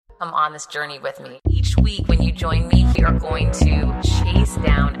Come on this journey with me. Each week when you join me, we are going to chase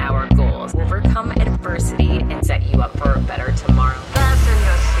down our goals, overcome adversity, and set you up for a better tomorrow. Fasten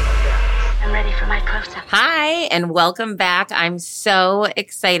your seatbelts. I'm ready for my close-up. Hi, and welcome back. I'm so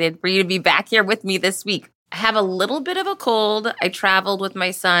excited for you to be back here with me this week. I have a little bit of a cold. I traveled with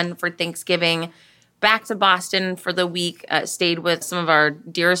my son for Thanksgiving back to Boston for the week, stayed with some of our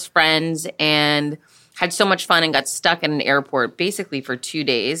dearest friends, and had so much fun and got stuck at an airport basically for 2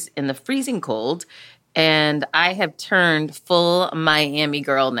 days in the freezing cold. And I have turned full Miami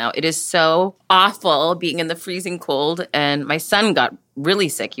girl now. It is so awful being in the freezing cold. And my son got really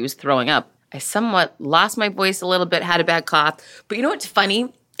sick. He was throwing up. I somewhat lost my voice a little bit, had a bad cough. But you know what's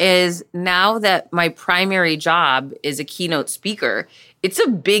funny is now that my primary job is a keynote speaker, it's a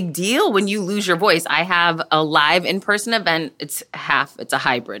big deal when you lose your voice. I have a live in-person event. It's a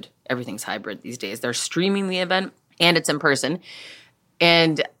hybrid. Everything's hybrid these days. They're streaming the event and it's in person.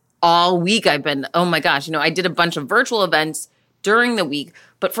 And all week I've been, oh my gosh, I did a bunch of virtual events during the week,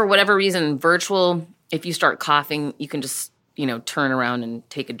 but for whatever reason, virtual, if you start coughing, you can just, turn around and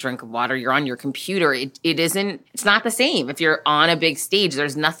take a drink of water. You're on your computer. It's not the same. If you're on a big stage,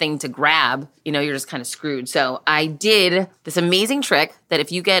 there's nothing to grab, you're just kind of screwed. So I did this amazing trick that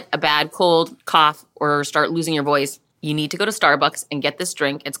if you get a bad cold, cough, or start losing your voice, you need to go to Starbucks and get this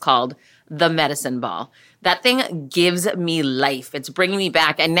drink. It's called the Medicine Ball. That thing gives me life. It's bringing me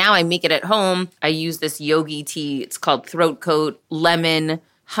back. And now I make it at home. I use this yogi tea. It's called Throat Coat, lemon,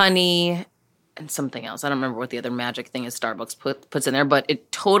 honey, and something else. I don't remember what the other magic thing is Starbucks puts in there, but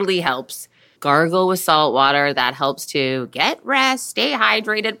it totally helps. Gargle with salt water. That helps too. Get rest, stay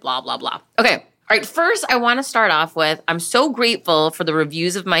hydrated, blah, blah, blah. Okay. All right. First, I want to start off with, I'm so grateful for the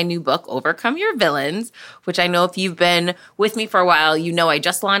reviews of my new book, Overcome Your Villains, which I know if you've been with me for a while, I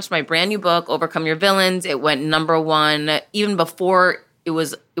just launched my brand new book, Overcome Your Villains. It went #1 even before it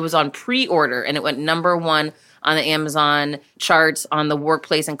was on pre-order, and it went #1 on the Amazon charts, on the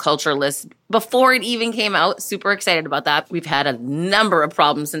workplace and culture list before it even came out. Super excited about that. We've had a number of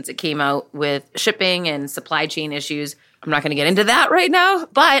problems since it came out with shipping and supply chain issues. I'm not going to get into that right now,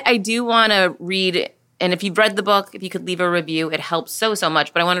 but I do want to read, and if you've read the book, if you could leave a review, it helps so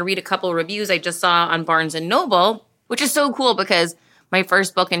much. But I want to read a couple of reviews I just saw on Barnes & Noble, which is so cool because my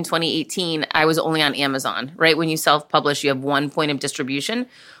first book in 2018, I was only on Amazon, right? When you self-publish, you have one point of distribution.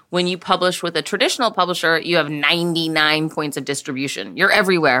 When you publish with a traditional publisher, you have 99 points of distribution. You're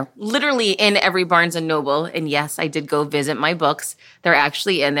everywhere, literally in every Barnes & Noble. And yes, I did go visit my books. They're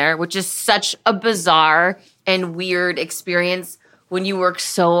actually in there, which is such a bizarre and weird experience when you work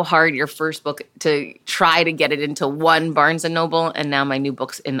so hard your first book to try to get it into one Barnes & Noble. And now my new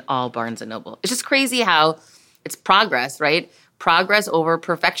book's in all Barnes & Noble. It's just crazy how it's progress, right? Progress over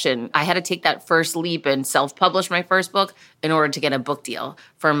perfection. I had to take that first leap and self-publish my first book in order to get a book deal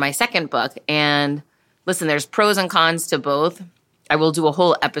for my second book. And listen, there's pros and cons to both. I will do a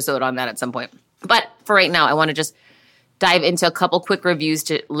whole episode on that at some point. But for right now, I want to just dive into a couple quick reviews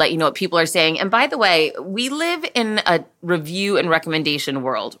to let you know what people are saying. And by the way, we live in a review and recommendation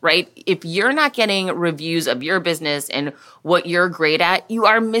world, right? If you're not getting reviews of your business and what you're great at, you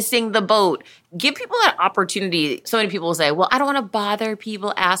are missing the boat. Give people that opportunity. So many people will say, well, I don't want to bother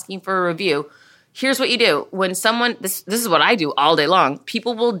people asking for a review. Here's what you do. When someone, this is what I do all day long.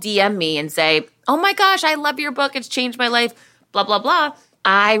 People will DM me and say, oh my gosh, I love your book. It's changed my life, blah, blah, blah.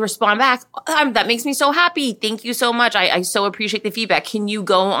 I respond back, that makes me so happy. Thank you so much. I so appreciate the feedback. Can you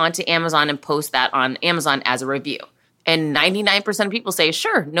go onto Amazon and post that on Amazon as a review? And 99% of people say,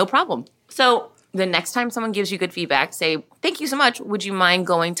 sure, no problem. So the next time someone gives you good feedback, say, thank you so much. Would you mind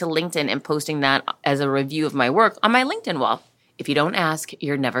going to LinkedIn and posting that as a review of my work on my LinkedIn wall? If you don't ask,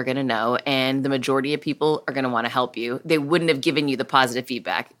 you're never going to know. And the majority of people are going to want to help you. They wouldn't have given you the positive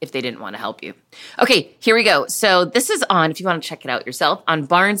feedback if they didn't want to help you. Okay, here we go. So this is on, if you want to check it out yourself, on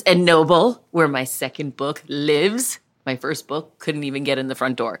Barnes & Noble, where my second book lives. My first book couldn't even get in the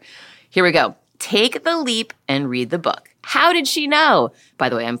front door. Here we go. Take the leap and read the book. How did she know? By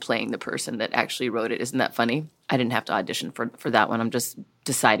the way, I'm playing the person that actually wrote it. Isn't that funny? I didn't have to audition for that one. I'm just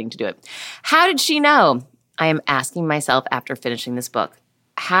deciding to do it. How did she know? I am asking myself after finishing this book,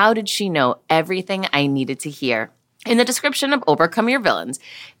 how did she know everything I needed to hear? In the description of Overcome Your Villains,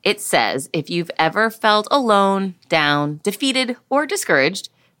 it says, if you've ever felt alone, down, defeated, or discouraged,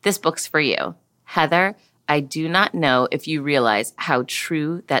 this book's for you. Heather, I do not know if you realize how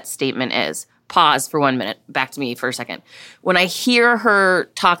true that statement is. Pause for 1 minute. Back to me for a second. When I hear her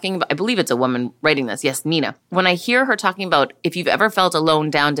talking about, I believe it's a woman writing this. Yes, Nina. When I hear her talking about if you've ever felt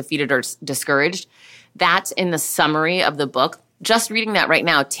alone, down, defeated, or discouraged, that's in the summary of the book. Just reading that right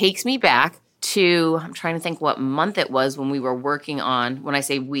now takes me back to, I'm trying to think what month it was when we were working on, when I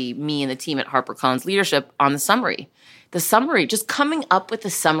say we, me and the team at HarperCollins Leadership, on the summary. The summary, just coming up with the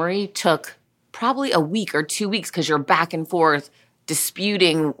summary took probably a week or 2 weeks because you're back and forth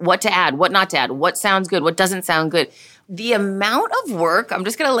disputing what to add, what not to add, what sounds good, what doesn't sound good. The amount of work, I'm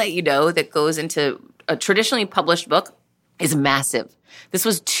just going to let you know, that goes into a traditionally published book is massive. This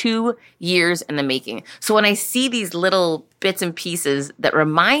was 2 years in the making. So when I see these little bits and pieces that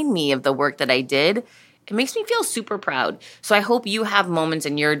remind me of the work that I did, it makes me feel super proud. So I hope you have moments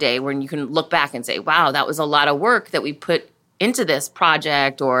in your day when you can look back and say, wow, that was a lot of work that we put into this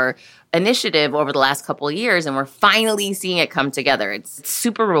project or initiative over the last couple of years, and we're finally seeing it come together. It's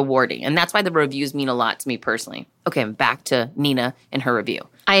super rewarding, and that's why the reviews mean a lot to me personally. Okay, back to Nina and her review.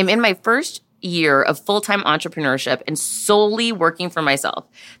 I am in my first year of full-time entrepreneurship and solely working for myself.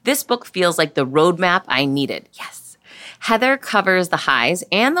 This book feels like the roadmap I needed. Yes. Heather covers the highs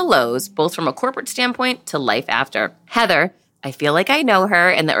and the lows, both from a corporate standpoint to life after. Heather, I feel like I know her,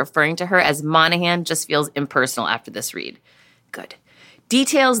 and that referring to her as Monahan just feels impersonal after this read. Good.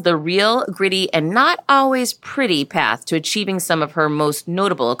 Details the real, gritty, and not always pretty path to achieving some of her most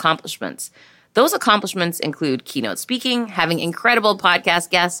notable accomplishments. Those accomplishments include keynote speaking, having incredible podcast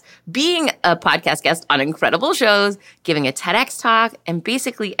guests, being a podcast guest on incredible shows, giving a TEDx talk, and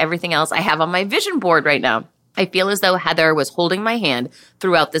basically everything else I have on my vision board right now. I feel as though Heather was holding my hand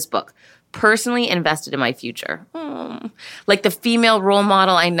throughout this book, personally invested in my future. Like the female role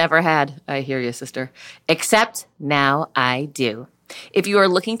model I never had. I hear you, sister. Except now I do. If you are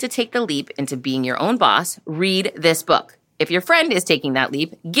looking to take the leap into being your own boss, read this book. If your friend is taking that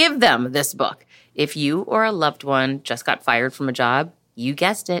leap, give them this book. If you or a loved one just got fired from a job, you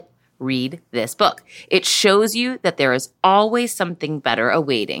guessed it, read this book. It shows you that there is always something better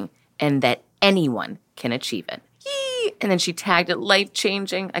awaiting and that anyone can achieve it. Yee! And then she tagged it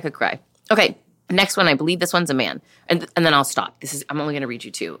life-changing. I could cry. Okay, next one. I believe this one's a man. And then I'll stop. I'm only going to read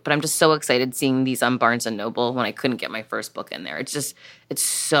you two. But I'm just so excited seeing these on Barnes & Noble when I couldn't get my first book in there. It's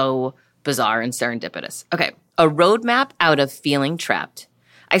so bizarre and serendipitous. Okay. A roadmap out of feeling trapped.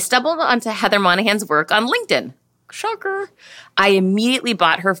 I stumbled onto Heather Monahan's work on LinkedIn. Shocker. I immediately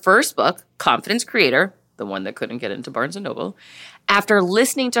bought her first book, Confidence Creator, the one that couldn't get into Barnes & Noble, after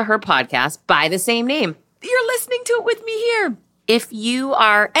listening to her podcast by the same name. You're listening to it with me here. If you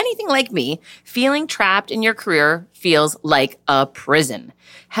are anything like me, feeling trapped in your career feels like a prison.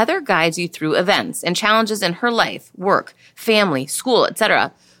 Heather guides you through events and challenges in her life, work, family, school,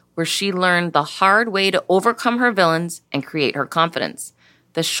 etc., where she learned the hard way to overcome her villains and create her confidence.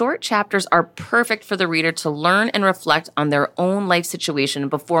 The short chapters are perfect for the reader to learn and reflect on their own life situation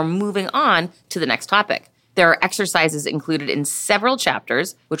before moving on to the next topic. There are exercises included in several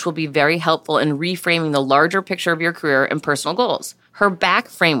chapters, which will be very helpful in reframing the larger picture of your career and personal goals. Her back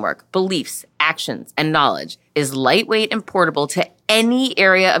framework, beliefs, actions, and knowledge is lightweight and portable to any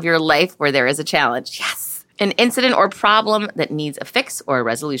area of your life where there is a challenge. Yes! An incident or problem that needs a fix or a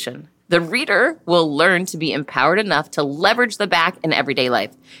resolution. The reader will learn to be empowered enough to leverage the back in everyday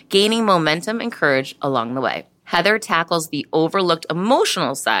life, gaining momentum and courage along the way. Heather tackles the overlooked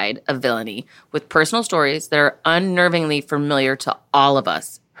emotional side of villainy with personal stories that are unnervingly familiar to all of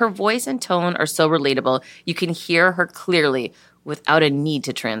us. Her voice and tone are so relatable, you can hear her clearly without a need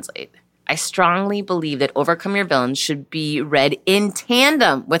to translate. I strongly believe that Overcome Your Villains should be read in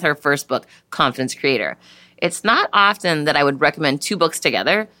tandem with her first book, Confidence Creator. It's not often that I would recommend two books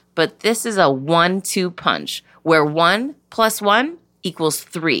together, but this is a 1-2 punch where 1 + 1 =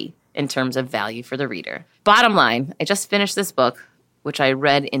 3 in terms of value for the reader. Bottom line, I just finished this book, which I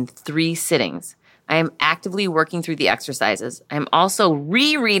read in 3 sittings. I am actively working through the exercises. I'm also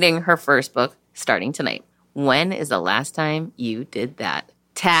rereading her first book starting tonight. When is the last time you did that?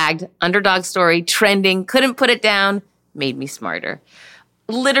 Tagged, underdog story, trending, couldn't put it down, made me smarter.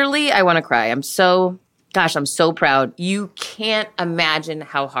 Literally, I want to cry. I'm so proud. You can't imagine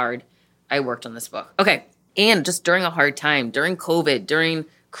how hard I worked on this book. Okay, and just during a hard time, during COVID, during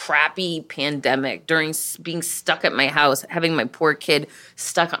crappy pandemic, during being stuck at my house, having my poor kid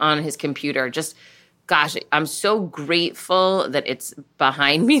stuck on his computer, I'm so grateful that it's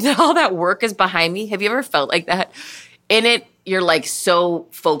behind me, that all that work is behind me. Have you ever felt like that? In it, you're like so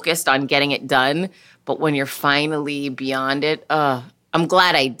focused on getting it done, but when you're finally beyond it, I'm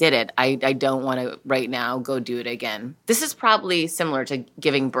glad I did it. I don't want to right now go do it again. This is probably similar to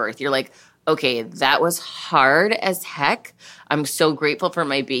giving birth. You're like, okay, that was hard as heck. I'm so grateful for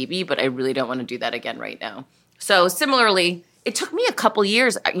my baby, but I really don't want to do that again right now. So similarly, it took me a couple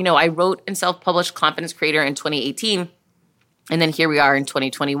years. I wrote and self-published Confidence Creator in 2018, and then here we are in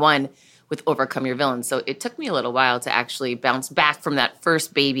 2021 with Overcome Your Villains. So it took me a little while to actually bounce back from that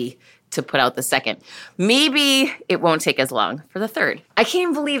first baby to put out the second. Maybe it won't take as long for the third. I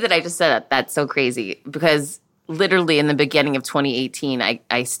can't believe that I just said that. That's so crazy because literally in the beginning of 2018,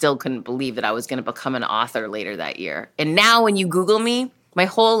 I still couldn't believe that I was going to become an author later that year. And now when you Google me, my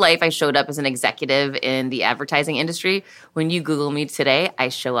whole life I showed up as an executive in the advertising industry. When you Google me today, I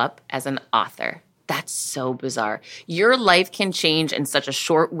show up as an author. That's so bizarre. Your life can change in such a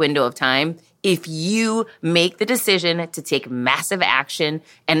short window of time if you make the decision to take massive action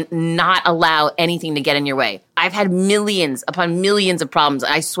and not allow anything to get in your way. I've had millions upon millions of problems.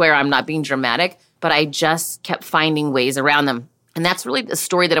 I swear I'm not being dramatic, but I just kept finding ways around them. And that's really the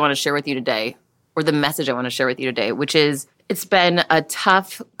story that I want to share with you today, or the message I want to share with you today, which is it's been a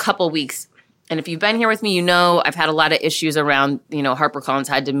tough couple weeks. And if you've been here with me, you know I've had a lot of issues around, HarperCollins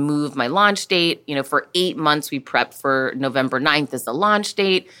had to move my launch date. For 8 months, we prepped for November 9th as the launch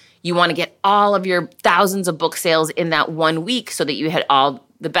date. You want to get all of your thousands of book sales in that 1 week so that you hit all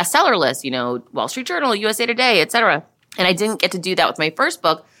the bestseller lists, Wall Street Journal, USA Today, etc. And I didn't get to do that with my first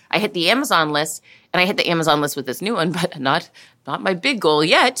book. I hit the Amazon list, and I hit the Amazon list with this new one, but not my big goal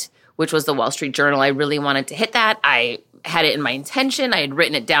yet, which was the Wall Street Journal. I really wanted to hit that. I had it in my intention. I had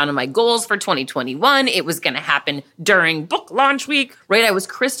written it down in my goals for 2021. It was going to happen during book launch week, right? I was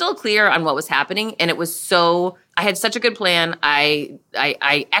crystal clear on what was happening, and it was I had such a good plan. I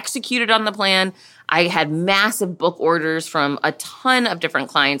executed on the plan. I had massive book orders from a ton of different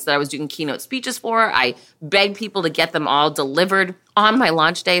clients that I was doing keynote speeches for. I begged people to get them all delivered on my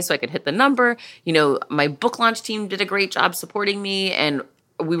launch day so I could hit the number. My book launch team did a great job supporting me, and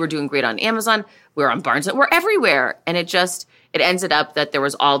we were doing great on Amazon. We were on Barnes. We're everywhere. And it ended up that there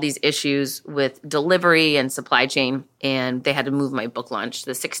was all these issues with delivery and supply chain, and they had to move my book launch to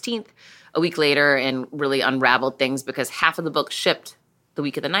the 16th a week later and really unraveled things because half of the book shipped the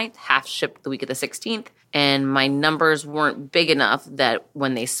week of the 9th, half shipped the week of the 16th. And my numbers weren't big enough that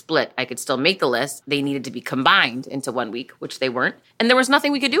when they split, I could still make the list. They needed to be combined into 1 week, which they weren't. And there was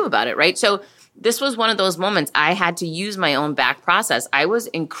nothing we could do about it, right? So this was one of those moments I had to use my own back process. I was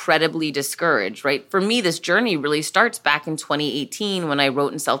incredibly discouraged, right? For me, this journey really starts back in 2018 when I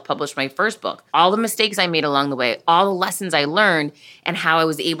wrote and self-published my first book. All the mistakes I made along the way, all the lessons I learned, and how I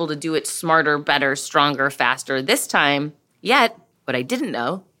was able to do it smarter, better, stronger, faster this time. Yet, what I didn't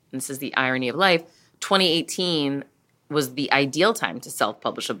know, and this is the irony of life, 2018 was the ideal time to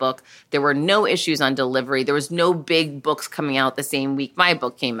self-publish a book. There were no issues on delivery. There was no big books coming out the same week my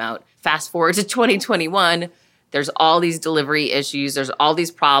book came out. Fast forward to 2021, there's all these delivery issues. There's all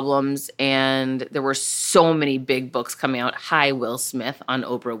these problems. And there were so many big books coming out. Hi, Will Smith on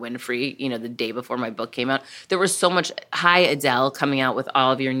Oprah Winfrey, the day before my book came out. There was so much. Hi, Adele coming out with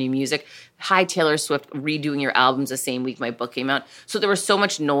all of your new music. Hi, Taylor Swift redoing your albums the same week my book came out. So there was so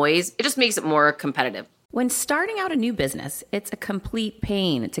much noise. It just makes it more competitive. When starting out a new business, it's a complete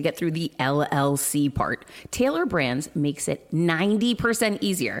pain to get through the LLC part. Taylor Brands makes it 90%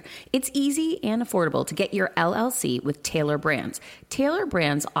 easier. It's easy and affordable to get your LLC with Taylor Brands. Taylor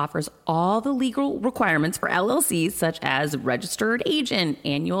Brands offers all the legal requirements for LLCs, such as registered agent,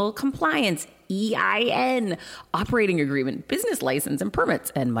 annual compliance, EIN, operating agreement, business license, and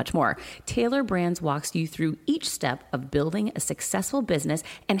permits, and much more. Taylor Brands walks you through each step of building a successful business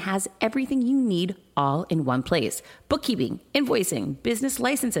and has everything you need all in one place. Bookkeeping, invoicing, business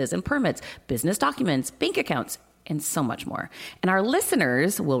licenses and permits, business documents, bank accounts, and so much more. And our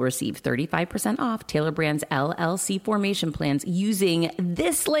listeners will receive 35% off Taylor Brands LLC formation plans using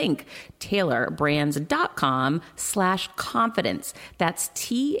this link, taylorbrands.com/confidence. That's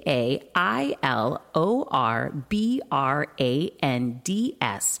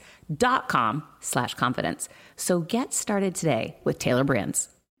TAILORBRANDS.com/confidence. So get started today with Taylor Brands.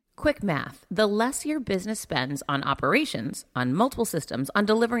 Quick math. The less your business spends on operations, on multiple systems, on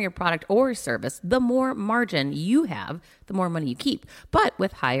delivering your product or service, the more margin you have, the more money you keep. But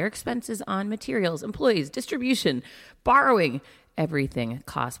with higher expenses on materials, employees, distribution, borrowing, everything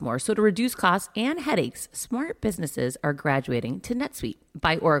costs more. So to reduce costs and headaches, smart businesses are graduating to NetSuite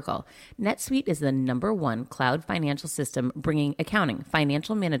by Oracle. NetSuite is the #1 cloud financial system bringing accounting,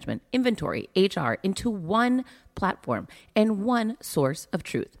 financial management, inventory, HR into one platform and one source of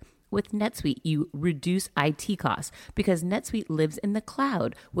truth. With NetSuite, you reduce IT costs because NetSuite lives in the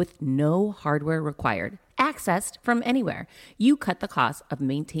cloud with no hardware required, accessed from anywhere. You cut the cost of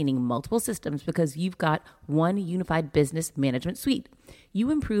maintaining multiple systems because you've got one unified business management suite.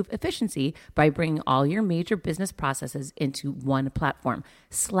 You improve efficiency by bringing all your major business processes into one platform,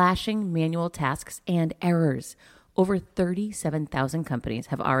 slashing manual tasks and errors. Over 37,000 companies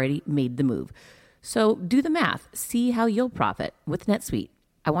have already made the move. So do the math. See how you'll profit with NetSuite.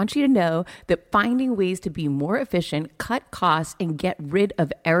 I want you to know that finding ways to be more efficient, cut costs, and get rid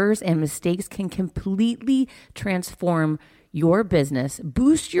of errors and mistakes can completely transform your business,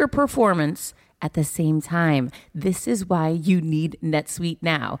 boost your performance at the same time. This is why you need NetSuite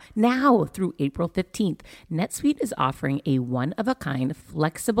now. Now through April 15th, NetSuite is offering a one-of-a-kind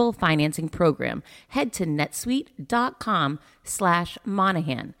flexible financing program. Head to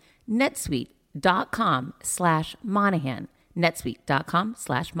netsuite.com/Monahan. netsuite.com/Monahan.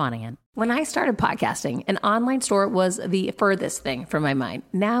 netsuite.com/Monahan. When I started podcasting, an online store was the furthest thing from my mind.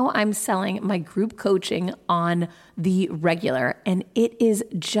 Now I'm selling my group coaching on the regular, and it is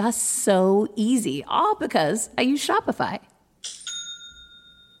just so easy, all because I use Shopify.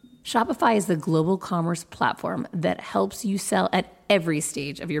 Shopify is the global commerce platform that helps you sell at every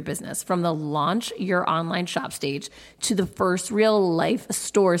stage of your business, from the launch your online shop stage to the first real life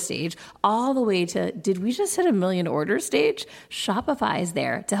store stage, all the way to did we just hit 1 million orders stage? Shopify is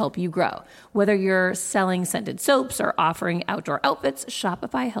there to help you grow. Whether you're selling scented soaps or offering outdoor outfits,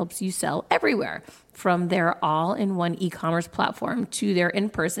 Shopify helps you sell everywhere. From their all-in-one e-commerce platform to their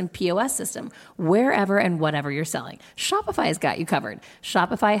in-person POS system, wherever and whatever you're selling, Shopify's got you covered.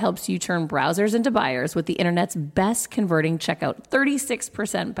 Shopify helps you turn browsers into buyers with the internet's best converting checkout,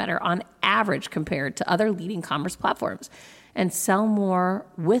 36% better on average compared to other leading commerce platforms, and sell more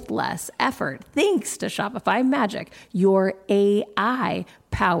with less effort thanks to Shopify Magic, your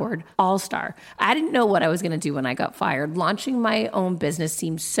AI-powered all-star. I didn't know what I was going to do when I got fired. Launching my own business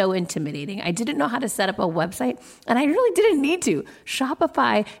seemed so intimidating. I didn't know how to set up a website, and I really didn't need to.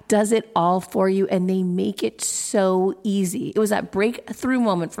 Shopify does it all for you, and they make it so easy. It was that breakthrough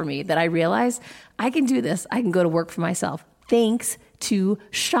moment for me that I realized I can do this. I can go to work for myself thanks to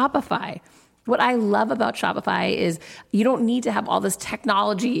Shopify. What I love about Shopify is you don't need to have all this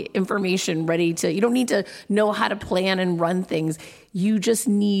technology information ready to, you don't need to know how to plan and run things. You just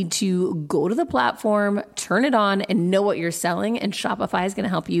need to go to the platform, turn it on, and know what you're selling, and Shopify is going to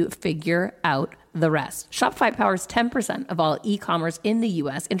help you figure out the rest. Shopify powers 10% of all e-commerce in the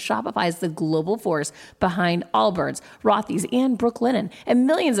US, and Shopify is the global force behind Allbirds, Rothy's, and Brooklinen, and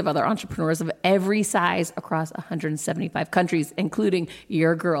millions of other entrepreneurs of every size across 175 countries, including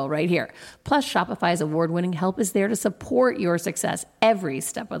your girl right here. Plus, Shopify's award-winning help is there to support your success every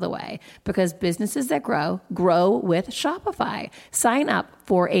step of the way, because businesses that grow, grow with Shopify. Sign up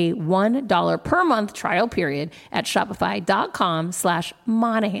for a $1 per month trial period at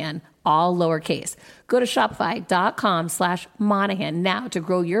shopify.com/Monahan, all lowercase. Go to shopify.com/Monahan now to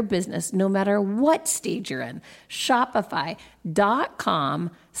grow your business no matter what stage you're in.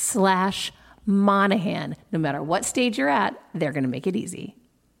 Shopify.com/Monahan. No matter what stage you're at, they're going to make it easy.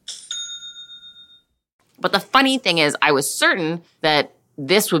 But the funny thing is, I was certain that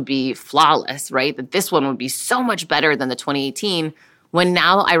this would be flawless, right? That this one would be so much better than the 2018. When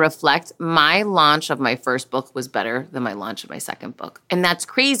now I reflect, my launch of my first book was better than my launch of my second book. And that's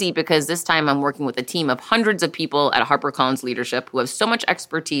crazy because this time I'm working with a team of hundreds of people at HarperCollins Leadership who have so much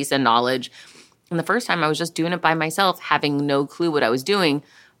expertise and knowledge. And the first time I was just doing it by myself, having no clue what I was doing.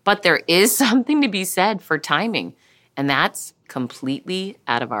 But there is something to be said for timing, and that's completely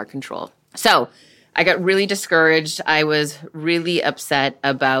out of our control. So I got really discouraged. I was really upset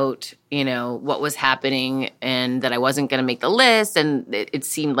about, what was happening and that I wasn't going to make the list. And it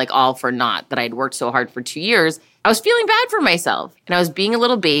seemed like all for naught that I'd worked so hard for 2 years. I was feeling bad for myself. And I was being a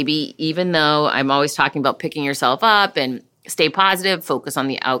little baby, even though I'm always talking about picking yourself up and stay positive, focus on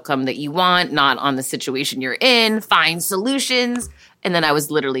the outcome that you want, not on the situation you're in, find solutions. And then I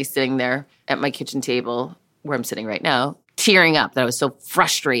was literally sitting there at my kitchen table where I'm sitting right now, tearing up that I was so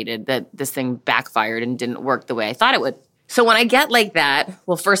frustrated that this thing backfired and didn't work the way I thought it would. So when I get like that,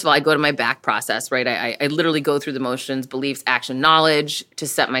 well, first of all, I go to my back process, right? I literally go through the motions, beliefs, action, knowledge to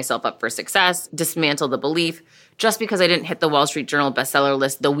set myself up for success, dismantle the belief. Just because I didn't hit the Wall Street Journal bestseller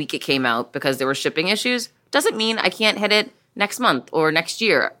list the week it came out because there were shipping issues doesn't mean I can't hit it next month or next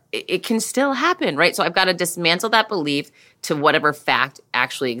year. It can still happen, right? So I've got to dismantle that belief to whatever fact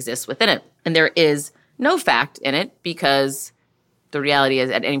actually exists within it. And there is no fact in it because the reality is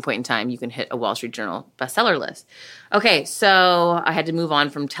at any point in time, you can hit a Wall Street Journal bestseller list. Okay, so I had to move on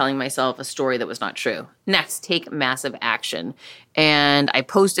from telling myself a story that was not true. Next, take massive action. And I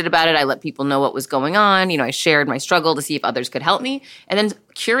posted about it. I let people know what was going on. I shared my struggle to see if others could help me. And then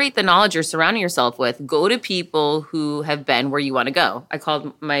curate the knowledge you're surrounding yourself with. Go to people who have been where you want to go. I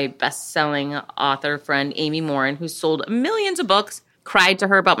called my best-selling author friend, Amy Morin, who sold millions of books, cried to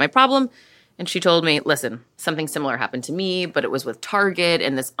her about my problem. And she told me, listen, something similar happened to me, but it was with Target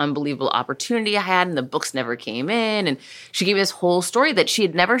and this unbelievable opportunity I had and the books never came in. And she gave me this whole story that she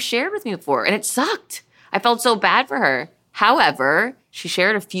had never shared with me before. And it sucked. I felt so bad for her. However, she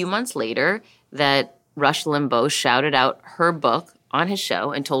shared a few months later that Rush Limbaugh shouted out her book on his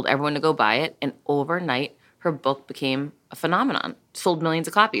show and told everyone to go buy it. And overnight, her book became a phenomenon, sold millions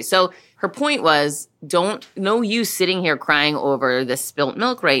of copies. So her point was, no use sitting here crying over this spilt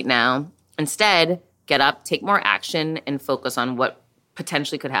milk right now. Instead, get up, take more action, and focus on what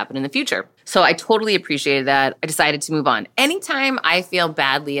potentially could happen in the future. So I totally appreciated that. I decided to move on. Anytime I feel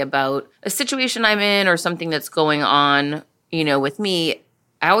badly about a situation I'm in or something that's going on, with me,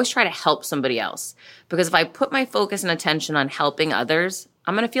 I always try to help somebody else. Because if I put my focus and attention on helping others,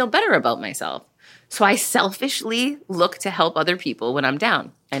 I'm going to feel better about myself. So I selfishly look to help other people when I'm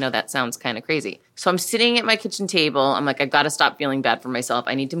down. I know that sounds kind of crazy. So I'm sitting at my kitchen table. I'm like, I've got to stop feeling bad for myself.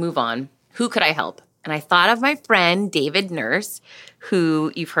 I need to move on. Who could I help? And I thought of my friend, David Nurse,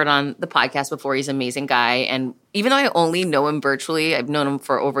 who you've heard on the podcast before. He's an amazing guy. And even though I only know him virtually, I've known him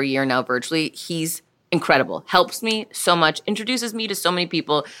for over a year now virtually, he's incredible. Helps me so much. Introduces me to so many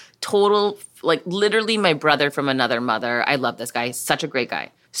people. Total, literally my brother from another mother. I love this guy. He's such a great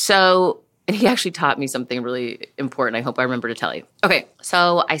guy. So... and he actually taught me something really important. I hope I remember to tell you. Okay,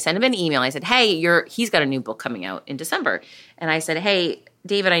 so I sent him an email. I said, hey, he's got a new book coming out in December. And I said, hey,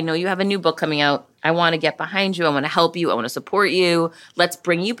 David, I know you have a new book coming out. I want to get behind you. I want to help you. I want to support you. Let's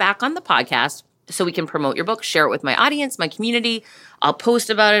bring you back on the podcast so we can promote your book, share it with my audience, my community. I'll post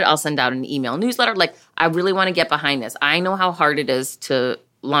about it. I'll send out an email newsletter. I really want to get behind this. I know how hard it is to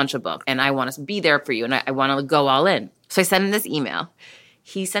launch a book, and I want to be there for you, and I want to go all in. So I sent him this email.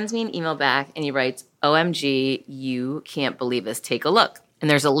 He sends me an email back and he writes, OMG, you can't believe this. Take a look. And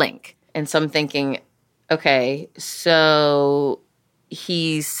there's a link. And so I'm thinking, okay, so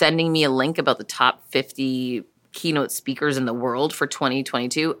he's sending me a link about the top 50 keynote speakers in the world for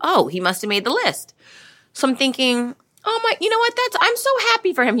 2022. Oh, he must have made the list. So I'm thinking, oh my, you know what? I'm so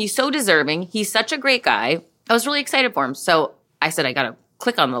happy for him. He's so deserving. He's such a great guy. I was really excited for him. So I said, I got to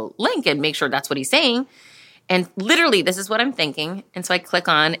click on the link and make sure that's what he's saying. And literally, this is what I'm thinking. And so I click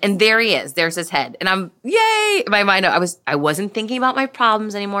on, and there he is. There's his head. And I'm, yay! In my mind, I wasn't thinking about my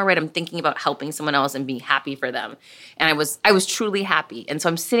problems anymore, right? I'm thinking about helping someone else and being happy for them. And I was truly happy. And so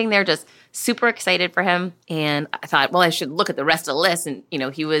I'm sitting there just super excited for him. And I thought, well, I should look at the rest of the list. And,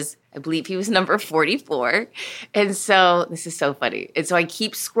 I believe he was number 44. And so this is so funny. And so I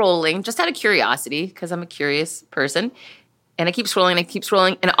keep scrolling just out of curiosity, because I'm a curious person. And I keep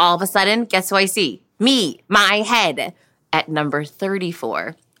scrolling. And all of a sudden, guess who I see? Me, my head, at number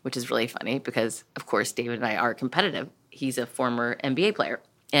 34, which is really funny because, of course, David and I are competitive. He's a former NBA player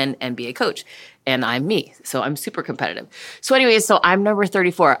and NBA coach, and I'm me. So I'm super competitive. So anyways, I'm number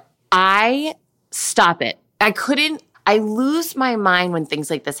 34. I stop it. I lose my mind when things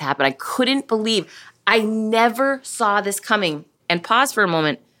like this happen. I couldn't believe. I never saw this coming. And pause for a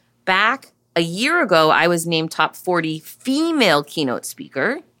moment. Back a year ago, I was named top 40 female keynote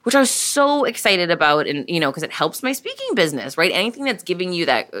speaker, which I was so excited about, and because it helps my speaking business, right? Anything that's giving you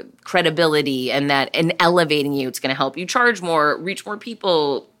that credibility and elevating you, it's going to help you charge more, reach more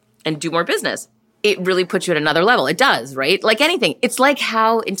people, and do more business. It really puts you at another level. It does, right? Like anything. It's like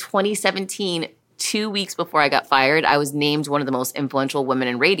how in 2017, 2 weeks before I got fired, I was named one of the most influential women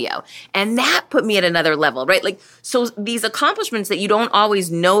in radio. And that put me at another level, right? So these accomplishments that you don't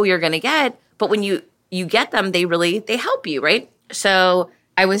always know you're going to get, but when you get them, they help you, right? So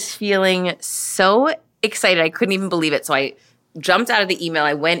I was feeling so excited. I couldn't even believe it. So I jumped out of the email.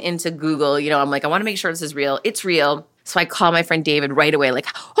 I went into Google. I'm like, I want to make sure this is real. It's real. So I call my friend David right away, like,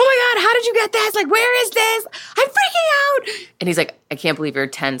 oh my God, how did you get this? Where is this? I'm freaking out. And he's like, I can't believe you're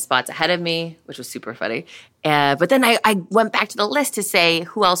 10 spots ahead of me, which was super funny. But then I went back to the list to say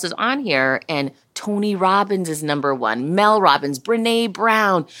who else is on here. And Tony Robbins is number 1, Mel Robbins, Brene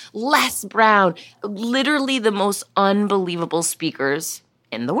Brown, Les Brown, literally the most unbelievable speakers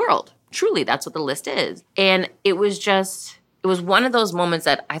in the world. Truly, that's what the list is. And it was one of those moments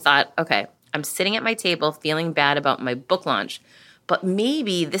that I thought, okay, I'm sitting at my table feeling bad about my book launch, but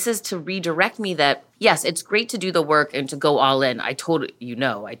maybe this is to redirect me that, yes, it's great to do the work and to go all in. I totally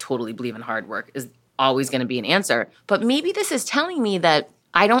believe in hard work is always going to be an answer. But maybe this is telling me that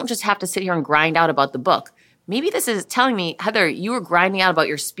I don't just have to sit here and grind out about the book. Maybe this is telling me, Heather, you were grinding out about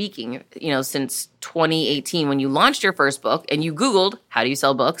your speaking, since 2018 when you launched your first book and you Googled, how do you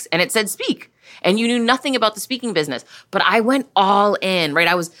sell books? And it said speak. And you knew nothing about the speaking business. But I went all in, right?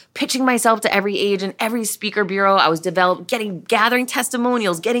 I was pitching myself to every agent, every speaker bureau. I was gathering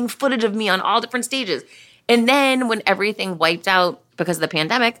testimonials, getting footage of me on all different stages. And then when everything wiped out because of the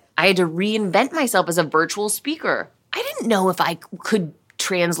pandemic, I had to reinvent myself as a virtual speaker. I didn't know if I could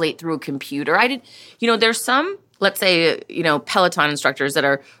translate through a computer. There's some let's say, Peloton instructors that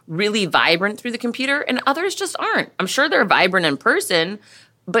are really vibrant through the computer and others just aren't. I'm sure they're vibrant in person,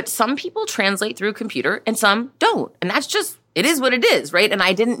 but some people translate through a computer and some don't. And that's just, it is what it is, right? And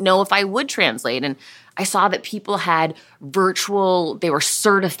I didn't know if I would translate. And I saw that people had they were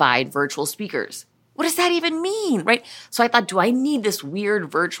certified virtual speakers. What does that even mean, right? So I thought, do I need this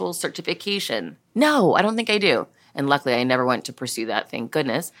weird virtual certification? No, I don't think I do. And luckily, I never went to pursue that, thank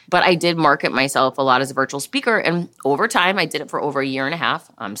goodness. But I did market myself a lot as a virtual speaker. And over time, I did it for over a year and a half.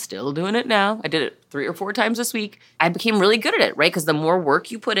 I'm still doing it now. I did it 3 or 4 times this week. I became really good at it, right? Because the more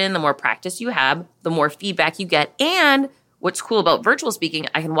work you put in, the more practice you have, the more feedback you get. And what's cool about virtual speaking,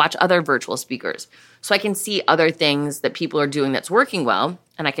 I can watch other virtual speakers. So I can see other things that people are doing that's working well,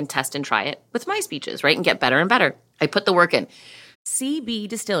 and I can test and try it with my speeches, right? And get better and better. I put the work in.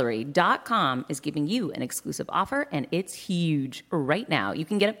 CBDistillery.com is giving you an exclusive offer, and it's huge. Right now, you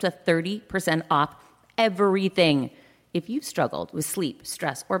can get up to 30% off everything. If you've struggled with sleep,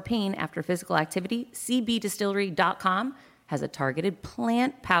 stress, or pain after physical activity, CBDistillery.com has a targeted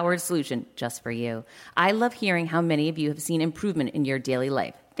plant-powered solution just for you. I love hearing how many of you have seen improvement in your daily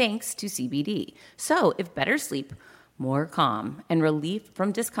life thanks to CBD. So if better sleep, more calm, and relief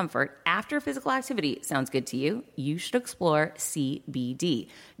from discomfort after physical activity sounds good to you, you should explore CBD.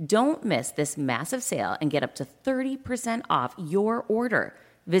 Don't miss this massive sale and get up to 30% off your order.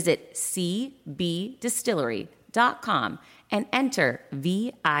 Visit cbdistillery.com and enter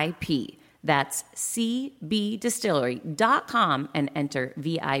VIP. That's cbdistillery.com and enter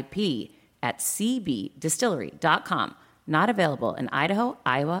VIP at cbdistillery.com. Not available in Idaho,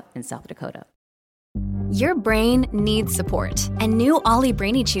 Iowa, and South Dakota. Your brain needs support, and new Ollie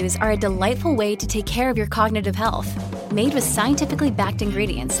Brainy Chews are a delightful way to take care of your cognitive health. Made with scientifically backed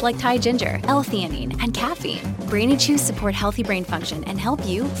ingredients like Thai ginger, L-theanine, and caffeine, Brainy Chews support healthy brain function and help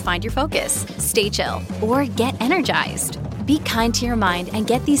you find your focus, stay chill, or get energized. Be kind to your mind and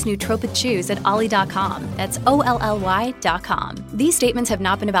get these nootropic chews at ollie.com. That's OLLY.com. These statements have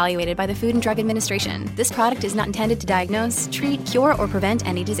not been evaluated by the Food and Drug Administration. This product is not intended to diagnose, treat, cure, or prevent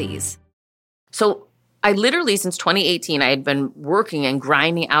any disease. So I literally, since 2018, I had been working and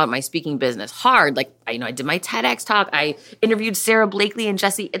grinding out my speaking business hard. Like, I did my TEDx talk. I interviewed Sarah Blakely and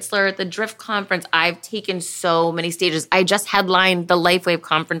Jesse Itzler at the Drift Conference. I've taken so many stages. I just headlined the LifeWave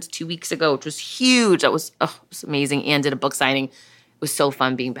Conference 2 weeks ago, which was huge. It was amazing, and did a book signing. It was so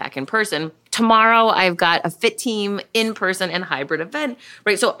fun being back in person. Tomorrow, I've got a Fit Team in-person and hybrid event,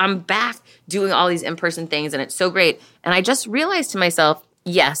 right? So I'm back doing all these in-person things, and it's so great. And I just realized to myself,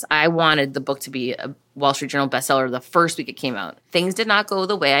 yes, I wanted the book to be a Wall Street Journal bestseller the first week it came out. Things did not go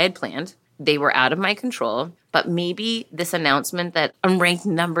the way I had planned. They were out of my control. But maybe this announcement that I'm ranked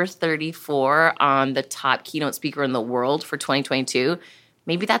number 34 on the top keynote speaker in the world for 2022,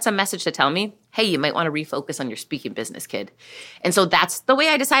 maybe that's a message to tell me, hey, you might want to refocus on your speaking business, kid. And so that's the way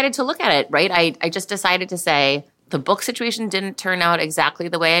I decided to look at it, right? I just decided to say, the book situation didn't turn out exactly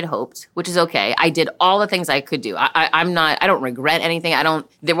the way I'd hoped, which is okay. I did all the things I could do. I don't regret anything.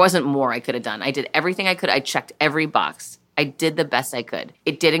 There wasn't more I could have done. I did everything I could. I checked every box. I did the best I could.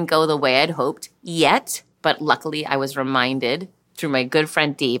 It didn't go the way I'd hoped yet, but luckily I was reminded through my good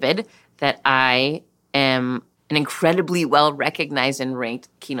friend David that I am an incredibly well-recognized and ranked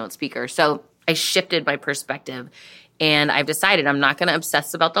keynote speaker. So I shifted my perspective, and I've decided I'm not going to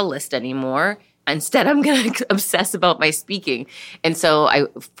obsess about the list anymore. Instead, I'm going to obsess about my speaking. And so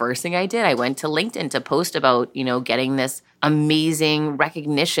first thing I did, I went to LinkedIn to post about, getting this amazing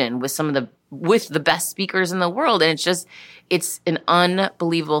recognition with the best speakers in the world. And it's an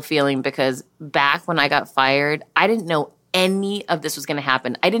unbelievable feeling, because back when I got fired, I didn't know any of this was going to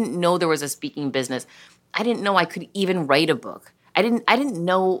happen. I didn't know there was a speaking business. I didn't know I could even write a book. I didn't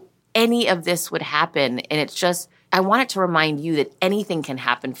know any of this would happen. And it's just, I wanted to remind you that anything can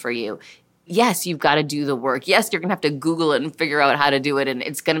happen for you. Yes, you've got to do the work. Yes, you're going to have to Google it and figure out how to do it, and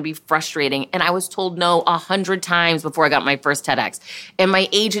it's going to be frustrating. And I was told no 100 times before I got my first TEDx. And my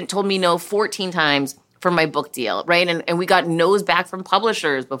agent told me no 14 times for my book deal, right? And we got no's back from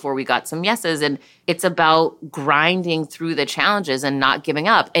publishers before we got some yeses. And it's about grinding through the challenges and not giving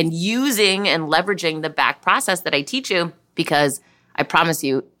up and using and leveraging the back process that I teach you, because I promise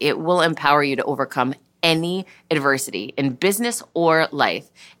you, it will empower you to overcome any adversity in business or life.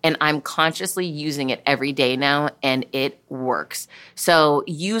 And I'm consciously using it every day now, and it works. So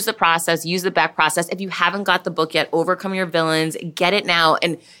use the process, use the back process. If you haven't got the book yet, Overcome Your Villains, get it now.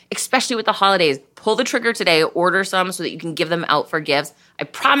 And especially with the holidays, pull the trigger today, order some so that you can give them out for gifts. I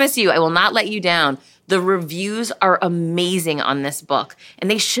promise you, I will not let you down. The reviews are amazing on this book, and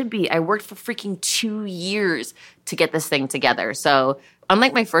they should be. I worked for freaking 2 years to get this thing together. So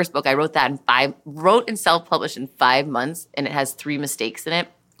unlike my first book, I wrote and self-published in 5 months, and it has 3 mistakes in it,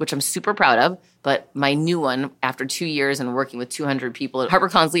 which I'm super proud of. But my new one, after 2 years and working with 200 people at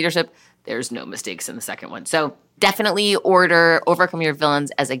HarperCollins Leadership, there's no mistakes in the second one. So definitely order Overcome Your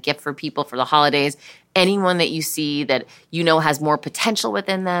Villains as a gift for people for the holidays. Anyone that you see that you know has more potential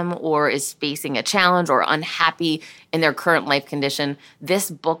within them or is facing a challenge or unhappy in their current life condition, this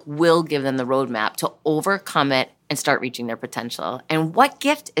book will give them the roadmap to overcome it and start reaching their potential. And what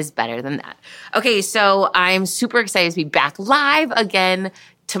gift is better than that? Okay, so I'm super excited to be back live again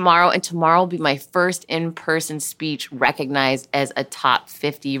tomorrow, and tomorrow will be my first in-person speech recognized as a top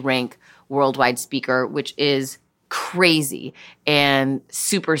 50 rank worldwide speaker, which is crazy and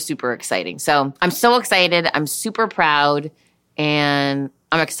super, super exciting. So I'm so excited. I'm super proud, and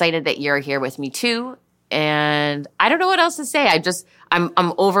I'm excited that you're here with me too. And I don't know what else to say. I'm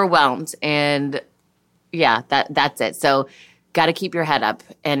overwhelmed, and yeah, that's it. So got to keep your head up.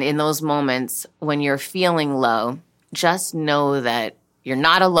 And in those moments when you're feeling low, just know that you're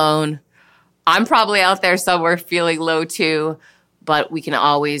not alone. I'm probably out there somewhere feeling low too, but we can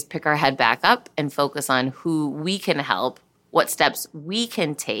always pick our head back up and focus on who we can help, what steps we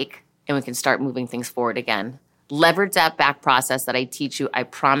can take, and we can start moving things forward again. Leverage that back process that I teach you. I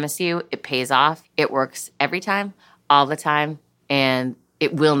promise you it pays off. It works every time, all the time, and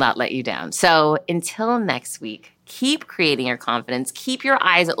it will not let you down. So until next week, keep creating your confidence. Keep your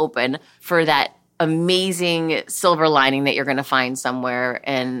eyes open for that amazing silver lining that you're going to find somewhere.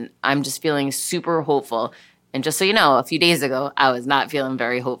 And I'm just feeling super hopeful. And just so you know, a few days ago, I was not feeling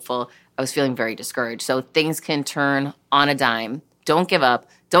very hopeful. I was feeling very discouraged. So things can turn on a dime. Don't give up.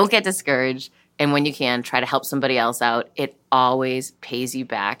 Don't get discouraged. And when you can, try to help somebody else out. It always pays you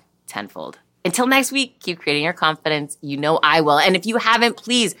back tenfold. Until next week, keep creating your confidence. You know I will. And if you haven't,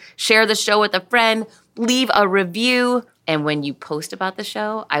 please share the show with a friend. Leave a review. And when you post about the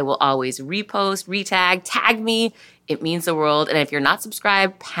show, I will always repost, retag, tag me. It means the world. And if you're not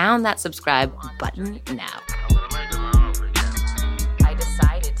subscribed, pound that subscribe button now. I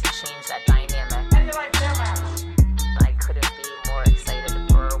decided to change that dynamic. I couldn't be more excited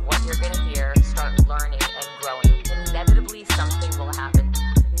for what you're going to hear, start learning and growing. Inevitably, something will happen.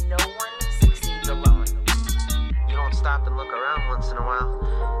 No one succeeds alone. You don't stop and look around once in a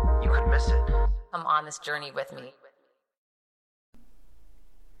while, you could miss it. Come on this journey with me.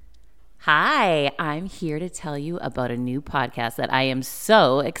 Hi, I'm here to tell you about a new podcast that I am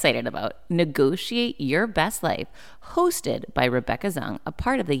so excited about, Negotiate Your Best Life, hosted by Rebecca Zung, a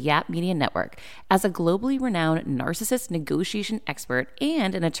part of the Yap Media Network. As a globally renowned narcissist negotiation expert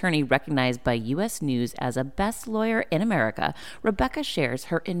and an attorney recognized by U.S. News as a best lawyer in America, Rebecca shares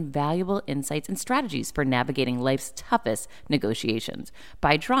her invaluable insights and strategies for navigating life's toughest negotiations.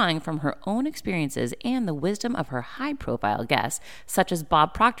 By drawing from her own experiences and the wisdom of her high-profile guests, such as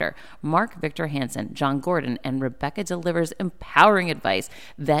Bob Proctor, Mark Victor Hansen, John Gordon, and Rebecca delivers empowering advice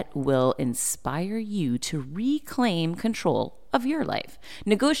that will inspire you to reclaim control of your life.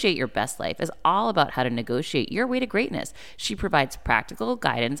 Negotiate Your Best Life is all about how to negotiate your way to greatness. She provides practical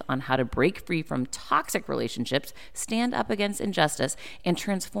guidance on how to break free from toxic relationships, stand up against injustice, and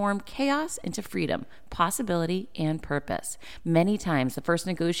transform chaos into freedom, possibility, and purpose. Many times, the first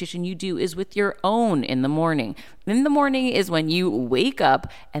negotiation you do is with your own in the morning. In the morning is when you wake up,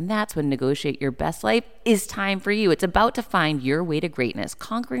 and that's when Negotiate Your Best Life is time for you. It's about to find your way to greatness,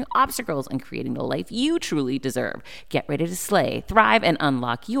 conquering obstacles and creating the life you truly deserve. Get ready to slay, thrive, and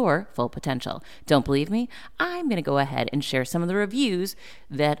unlock your full potential. Don't believe me? I'm going to go ahead and share some of the reviews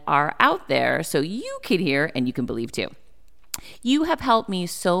that are out there so you can hear and you can believe too. You have helped me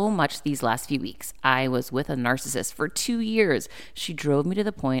so much these last few weeks. I was with a narcissist for 2 years. She drove me to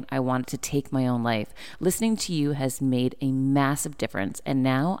the point I wanted to take my own life. Listening to you has made a massive difference, and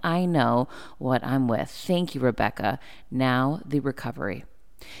now I know what I'm with. Thank you, Rebecca. Now the recovery.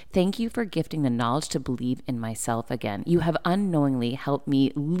 Thank you for gifting the knowledge to believe in myself again. You have unknowingly helped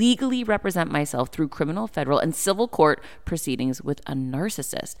me legally represent myself through criminal, federal, and civil court proceedings with a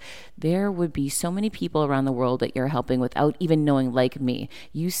narcissist. There would be so many people around the world that you're helping without even knowing, like me.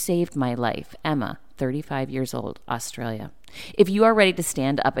 You saved my life. Emma, 35 years old, Australia. If you are ready to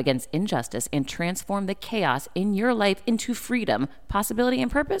stand up against injustice and transform the chaos in your life into freedom, possibility, and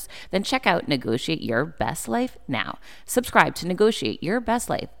purpose, then check out Negotiate Your Best Life now. Subscribe to Negotiate Your Best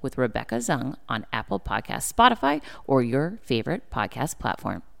Life with Rebecca Zung on Apple Podcasts, Spotify, or your favorite podcast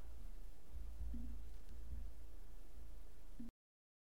platform.